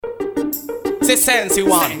c'est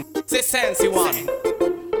Sensyone, c'est Sensyone.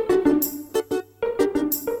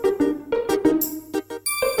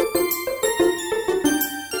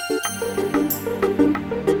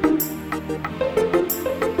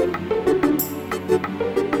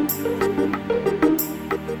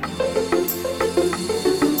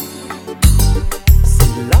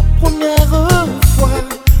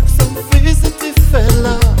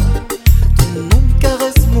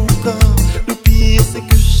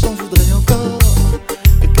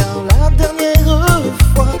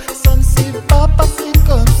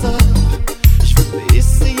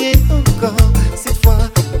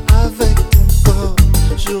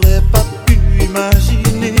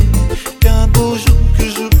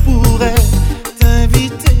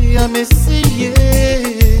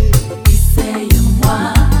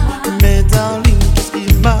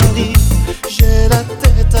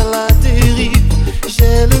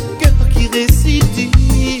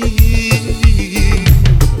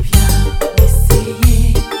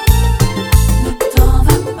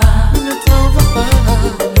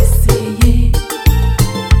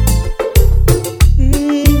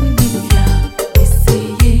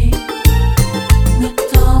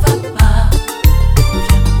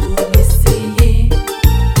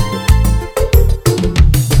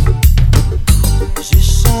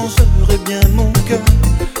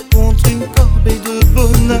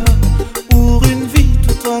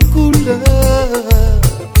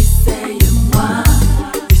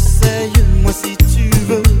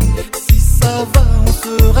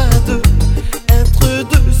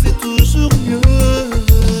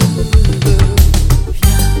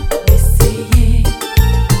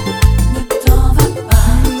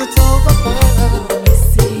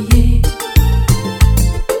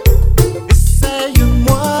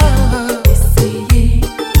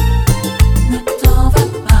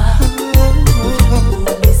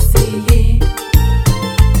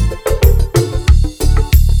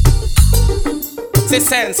 C'est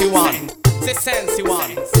Sensyone, c'est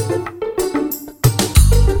Sensyone.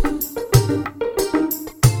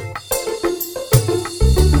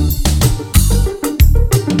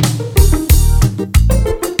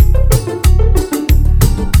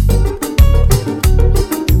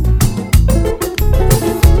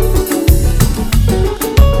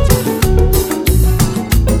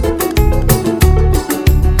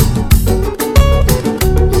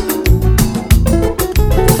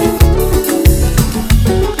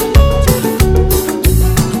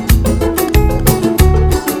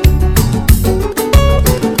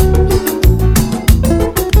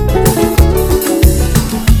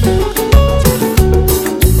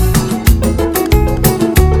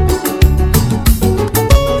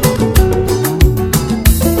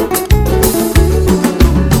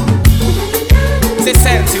 C'est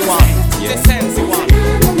Sensyone, c'est Sensyone.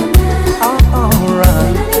 Oh,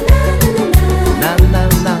 alright. Na na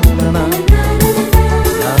na na na.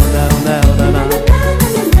 Na na na na na.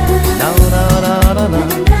 Na na na na na.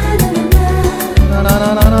 Na na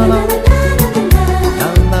na na na. Na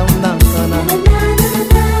na na na na.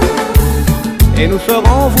 Et nous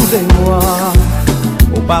serons, vous et moi,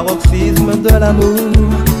 au paroxysme de l'amour.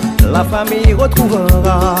 La famille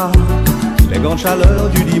retrouvera les grandes chaleurs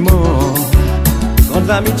du dimanche. Grandes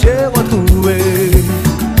amitiés retrouvées,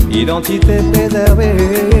 identité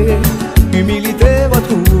préservée, humilité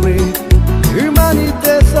retrouvée,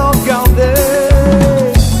 humanité sauvegardée.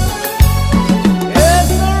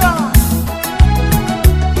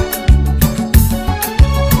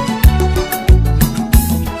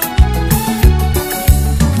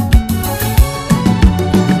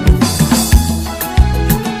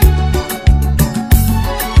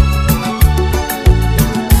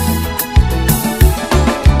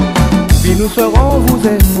 Puis nous serons, vous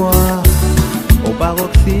et moi, au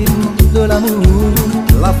paroxysme de l'amour.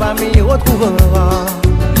 La famille retrouvera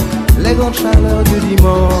les grandes chaleurs du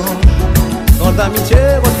dimanche. Grandes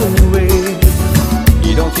amitiés retrouvées,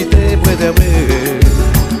 identité préservée,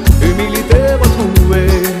 humilité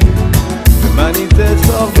retrouvée, humanité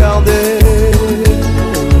sauvegardée.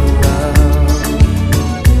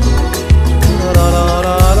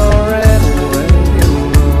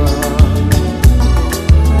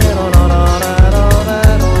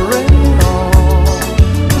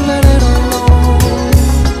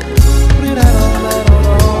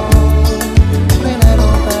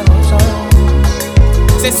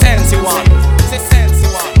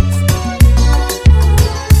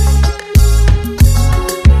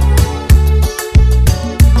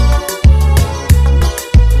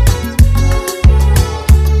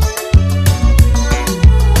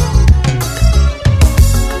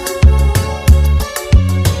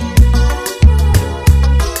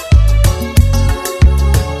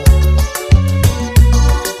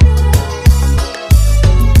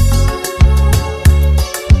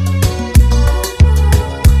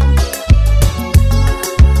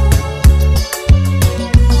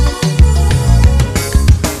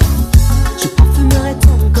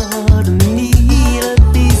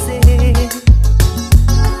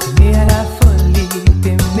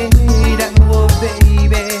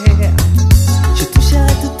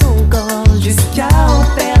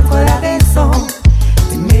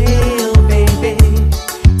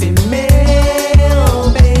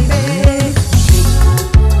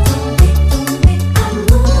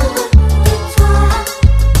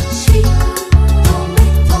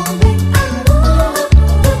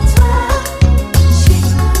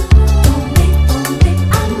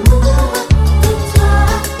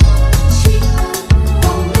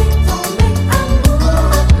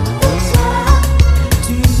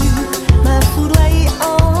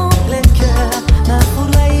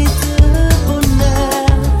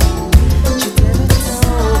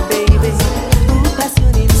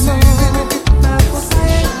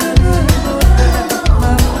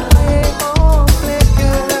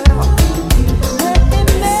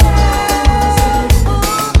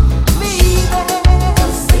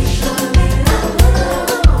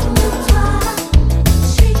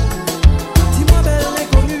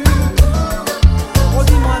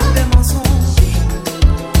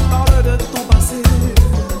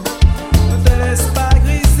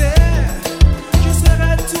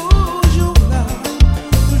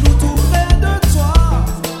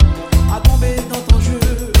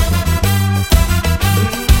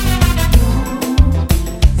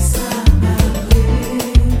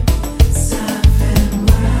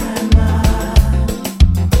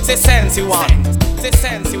 Sensi one, c'est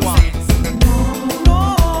Sensi one.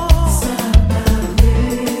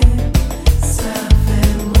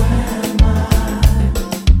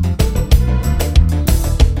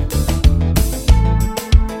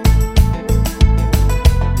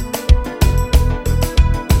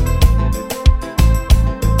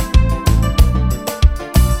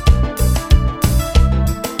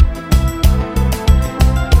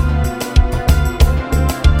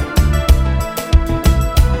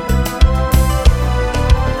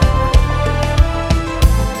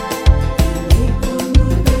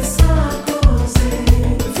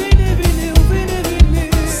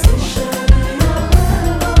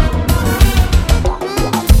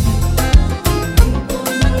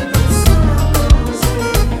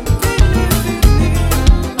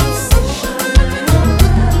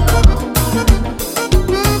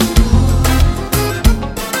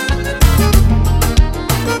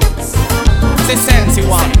 C'est Sensi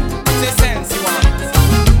one, c'est Sensi one.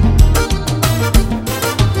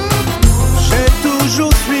 J'ai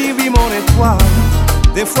toujours suivi mon étoile,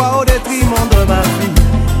 des fois au détriment de ma vie.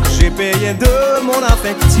 J'ai payé de mon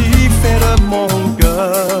affectif et de mon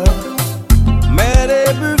cœur. Mes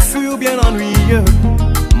débuts furent bien ennuyeux,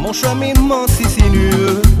 mon cheminement si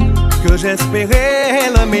sinueux, que j'espérais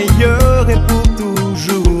le meilleur et pour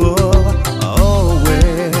toujours.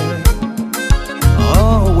 Always,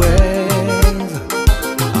 always,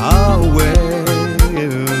 always,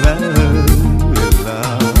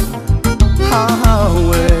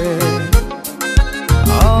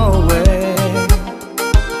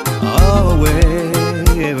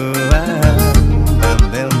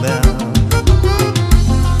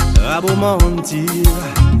 beau mentir,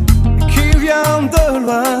 qui vient de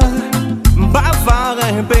loin, bavard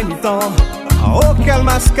impénitent, oh quelle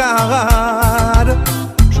mascarade.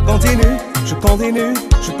 Je continue, je continue,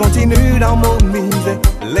 je continue d'harmoniser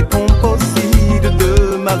les composites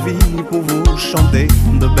de ma vie pour vous chanter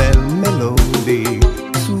de belles mélodies.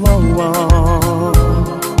 Souvent,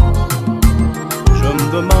 je me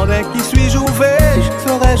demandais qui suis-je, où vais-je,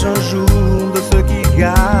 serais-je un jour de ceux qui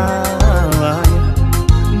gagnent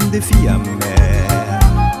des filles amères,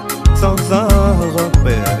 sans un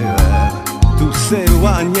repère, tout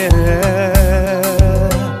s'éloignait.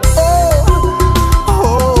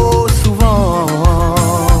 Oh, souvent,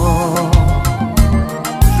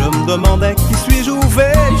 je me demandais qui suis-je, où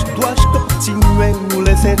vais-je, dois-je continuer ou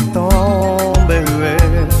laisser tomber.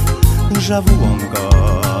 J'avoue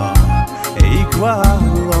encore, et y croire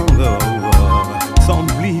encore,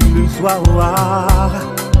 semble illusoire.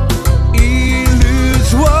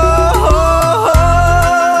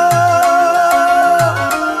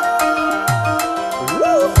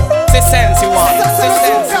 C'est Sensi one, c'est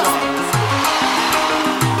Sensi one.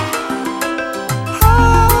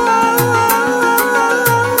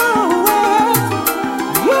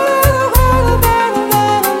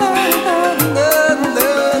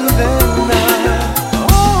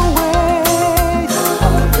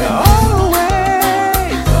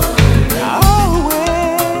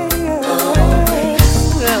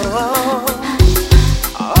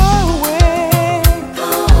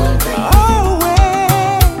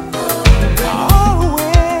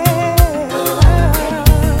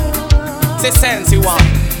 C'est Sensi one,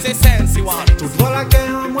 c'est Sensi one. Tout voilà qu'elle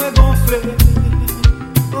a moins gonflé.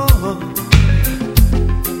 Oh, oh.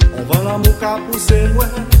 On va l'amour qu'à pousser loin.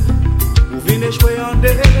 Ou venez jouer en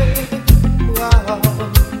dé.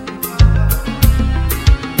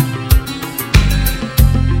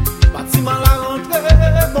 Bâtiment la rentrée,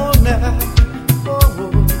 bon air. Oh, oh.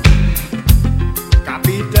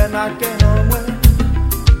 Capitaine à qu'elle en moins.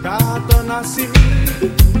 Car ton assis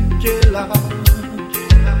qui est là.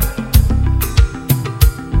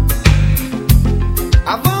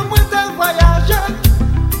 Avant moi de voyager,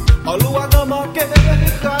 on l'a pas manqué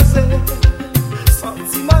d'écraser.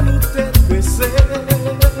 Sentiment nous t'est pressé.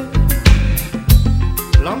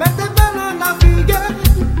 L'on mettait bien à naviguer,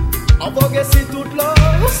 on voguait si tout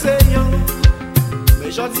l'océan.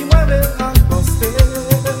 Mais j'en dis moi mais accoster.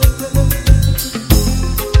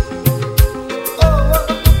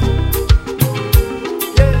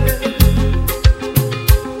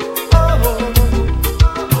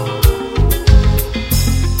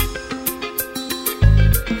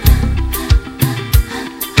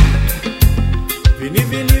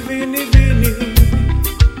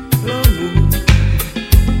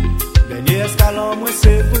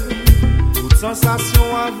 Sensation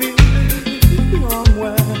à vivre en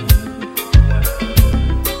moi.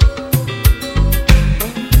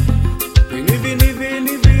 Vini, vini,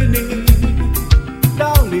 vini, vini,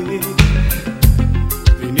 darling.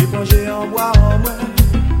 Vini plonger en bois en moi.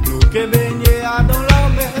 Nous que baigner dans la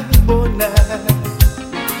mer.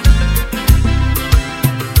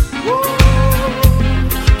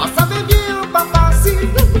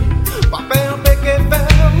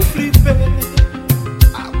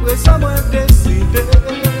 ça moi décidé.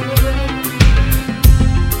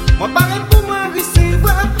 Moi pareil pour moi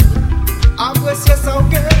recevoir, apprécier ça au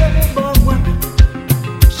cœur, bon moi.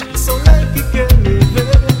 Chaque soleil qui peut lever.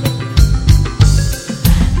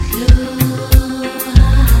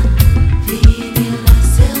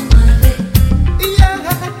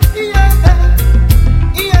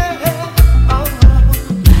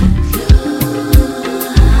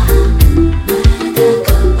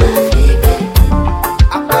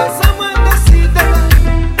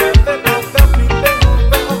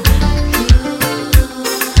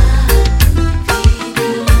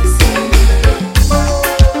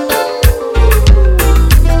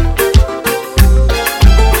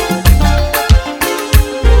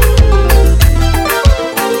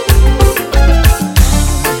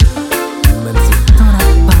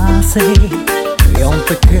 Et on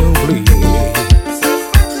peut qu'oublier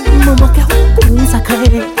moment car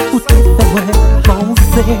consacré où t'es fait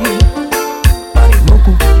penser par les mots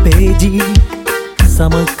coupés dit ça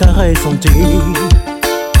me caresse senti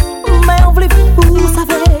mais on voulait vous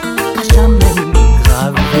savez à jamais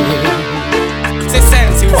gravé. C'est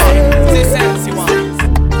Sensyone, c'est Sensyone.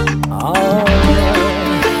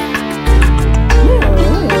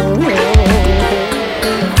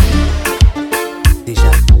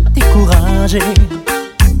 Déjà découragé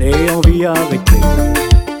et envie arrêter.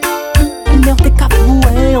 Mais on t'est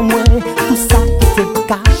cavoué en moi tout ça qui s'est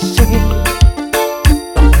caché.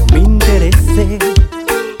 Dans mon mine délaissée,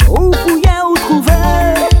 où fouiller, où trouver.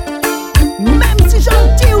 Même si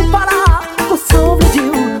gentil ou pas là, faut semble dire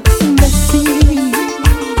merci.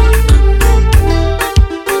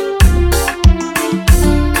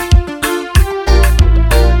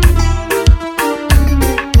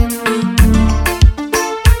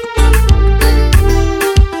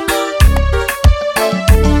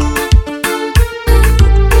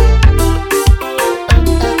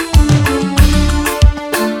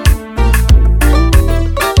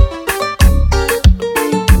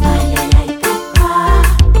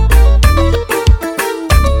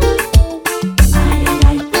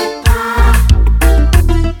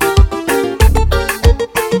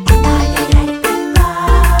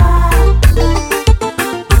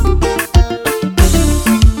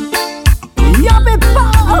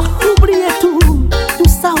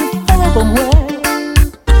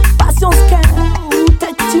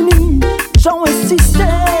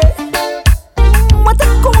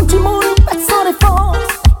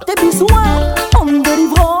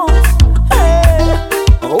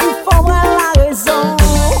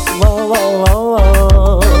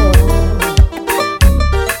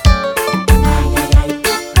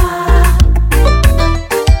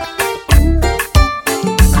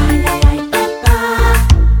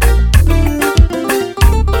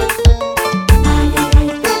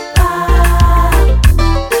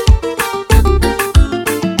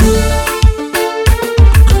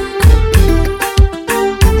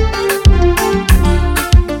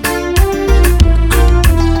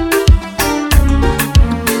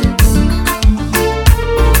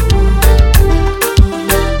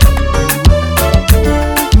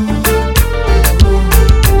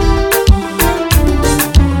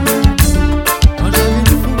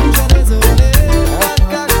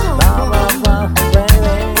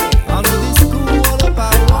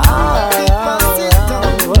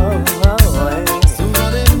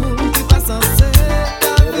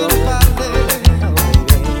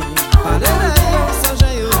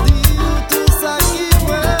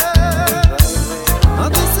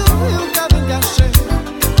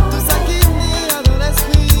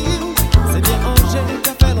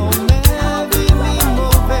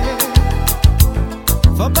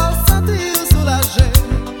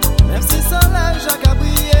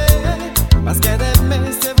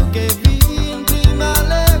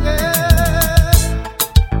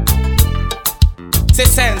 C'est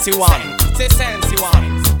Sensyone, c'est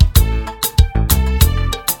Sensyone.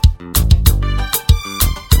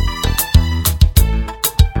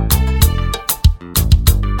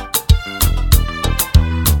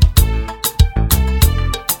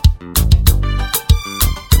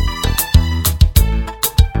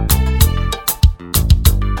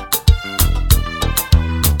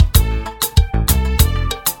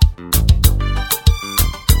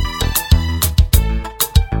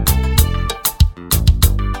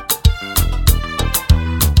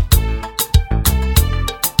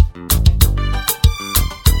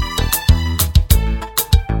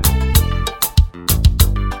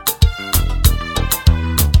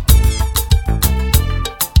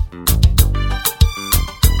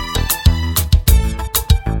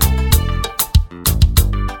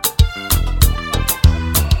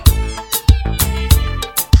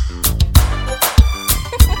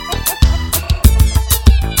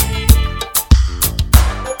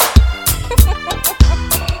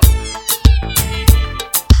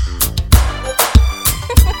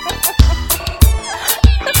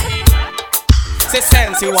 c'est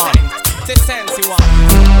Sensyone, c'est Sensyone.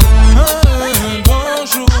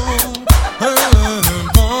 Bonjour,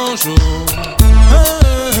 bonjour,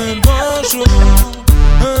 bonjour,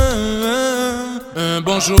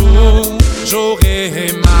 bonjour.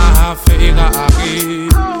 J'aurai ma Ferrari,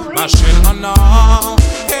 ma chaîne en or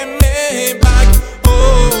et mes bagues au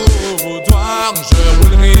doigt. Je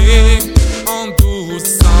roulerai en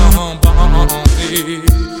douce en bandit.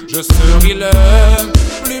 Je serai le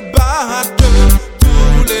plus bas de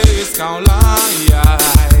tous les scandales.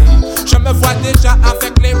 Je me vois déjà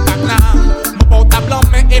avec les bagues, mon portable en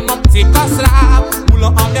main et mon petit gosse là,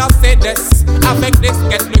 roulant en Mercedes avec des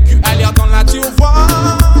skates, le cul à l'air dans la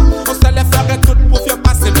tiroir. On se les ferait toutes pour faire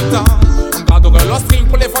passer le temps. On garderait leur string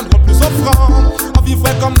pour les vendre plus offrant. On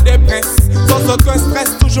vivrait comme des princes, sans aucun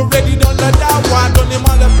stress, toujours ready dans le dawa.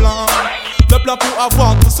 Donnez-moi le plan pour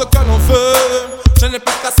avoir tout ce que l'on veut. Je n'ai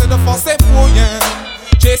pas cassé de forcer pour rien.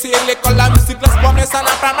 J'ai essayé l'école, la musique, l'espoir, mais ça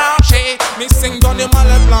n'a pas marché. Missing, donnez-moi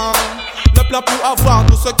le plan pour avoir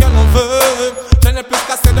tout ce que l'on veut. Je n'ai plus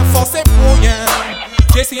cassé de forcer pour rien.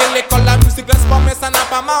 J'ai essayé l'école, la musique, l'espoir, mais ça n'a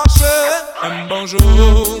pas marché. Un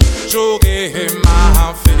bonjour, j'aurai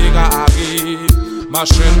ma Ferrari, ma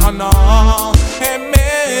chaîne en or et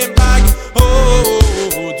mes bagues au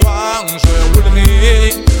doigt. Je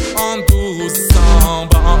roulerai en douce en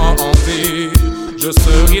bandit. Je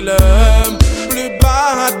serai le plus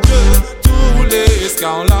bas de tous les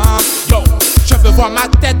scandales. Yo, je veux voir ma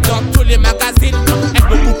tête dans tous les magazines, être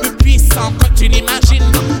beaucoup plus puissant que tu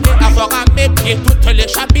l'imagines, et avoir à mes pieds toutes les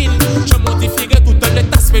chabines. Je modifierai toutes les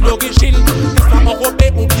tasses d'origine, qu'elles soient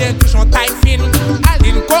enrobées ou bien touche en taille fine.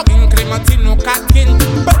 Aline, Corinne, Clémentine ou Catherine,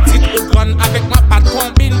 petite ou grande avec ma patte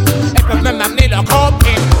combine. Elles peuvent même amener leur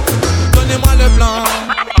copine. Donnez-moi le plan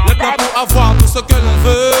pour avoir tout ce que l'on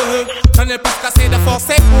veut. J'en ai plus cassé de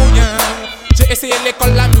forcer pour rien. J'ai essayé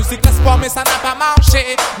l'école, la musique, l'espoir, mais ça n'a pas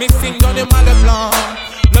marché. Missing, donnez-moi le plan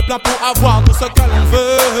pour avoir tout ce que l'on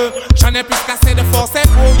veut. J'en ai plus cassé de forcer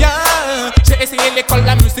pour rien. J'ai essayé l'école,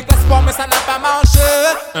 la musique, l'espoir, mais ça n'a pas marché.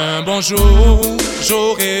 Un bonjour,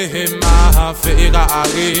 j'aurai ma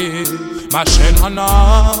Ferrari, ma chaîne en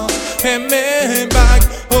or et mes bagues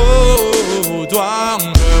au doigt.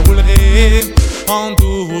 Je roulerai en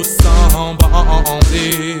douce en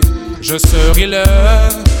bandit. Je serai le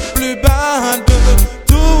plus bas de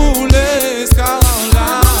tous les scandales.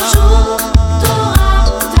 Bonjour, t'auras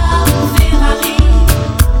ta Ferrari.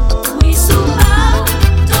 Oui, Souba,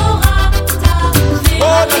 t'auras ta Ferrari. Oh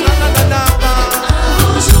la la la la la.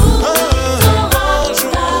 Bonjour, t'auras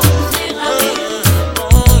ta Ferrari.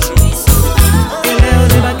 Oui, Souba. Il est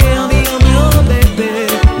débarqué en vie en mon bébé.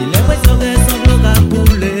 Il est presque de son bloc à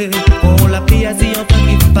couler. On l'a pris assis en train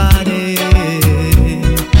de parler.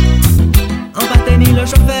 En bâtiment le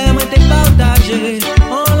chauffeur m'a été partagé.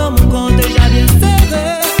 En l'homme compte déjà bien serré.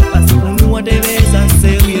 Parce que pour nous on devait ça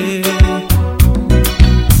sérieux.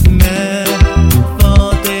 Mais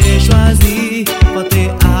quand t'es choisi, quand t'es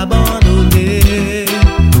abandonné.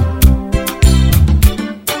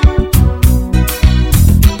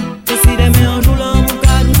 Décidément un jour l'homme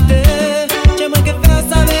m'a douté. J'aimerais que faire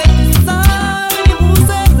ça avec tout ça. Il vous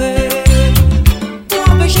serrait pour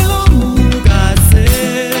empêcher l'homme casser.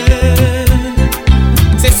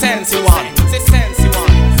 C'est Sensyone, c'est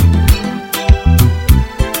Sensyone.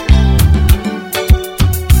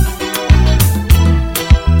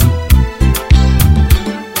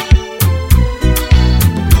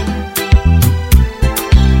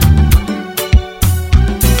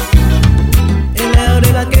 Et l'air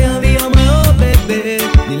débarqué en vie en main au bébé.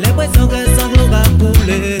 Il a l'impression que son flot va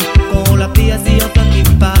couler. Qu'on l'a pris assis en train de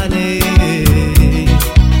parler.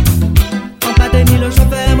 En pâté ni le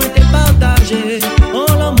chauffeur m'a été partagé. On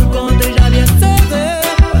l'homme compte déjà bien serré.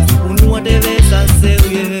 Parce que pour nous on devait ça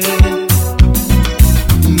sérieux.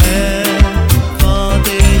 Mais quand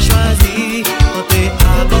t'es choisi, quand t'es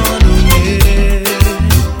abandonné.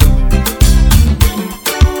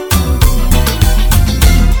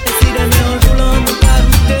 Décidément un jour l'homme m'a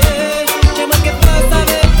douté. J'aimerais que fasse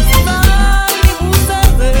avec tout ça. Il vous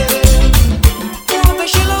serrait pour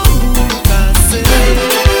empêcher l'homme casser.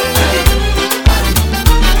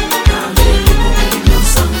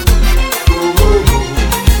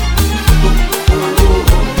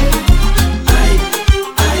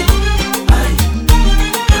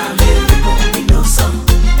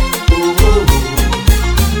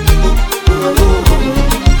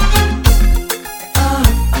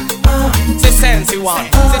 C'est Sensyone,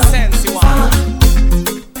 c'est Sensyone.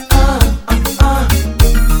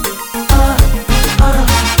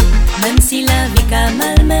 Même si la vie qu'a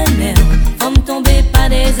malmené, faut me tomber pas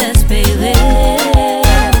désespéré.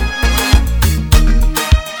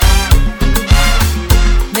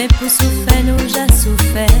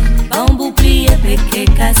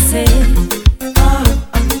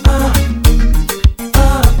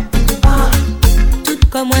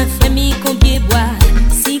 Pas moins famille qu'on pied bois,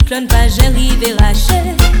 cyclone pas j'arrive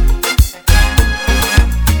raché.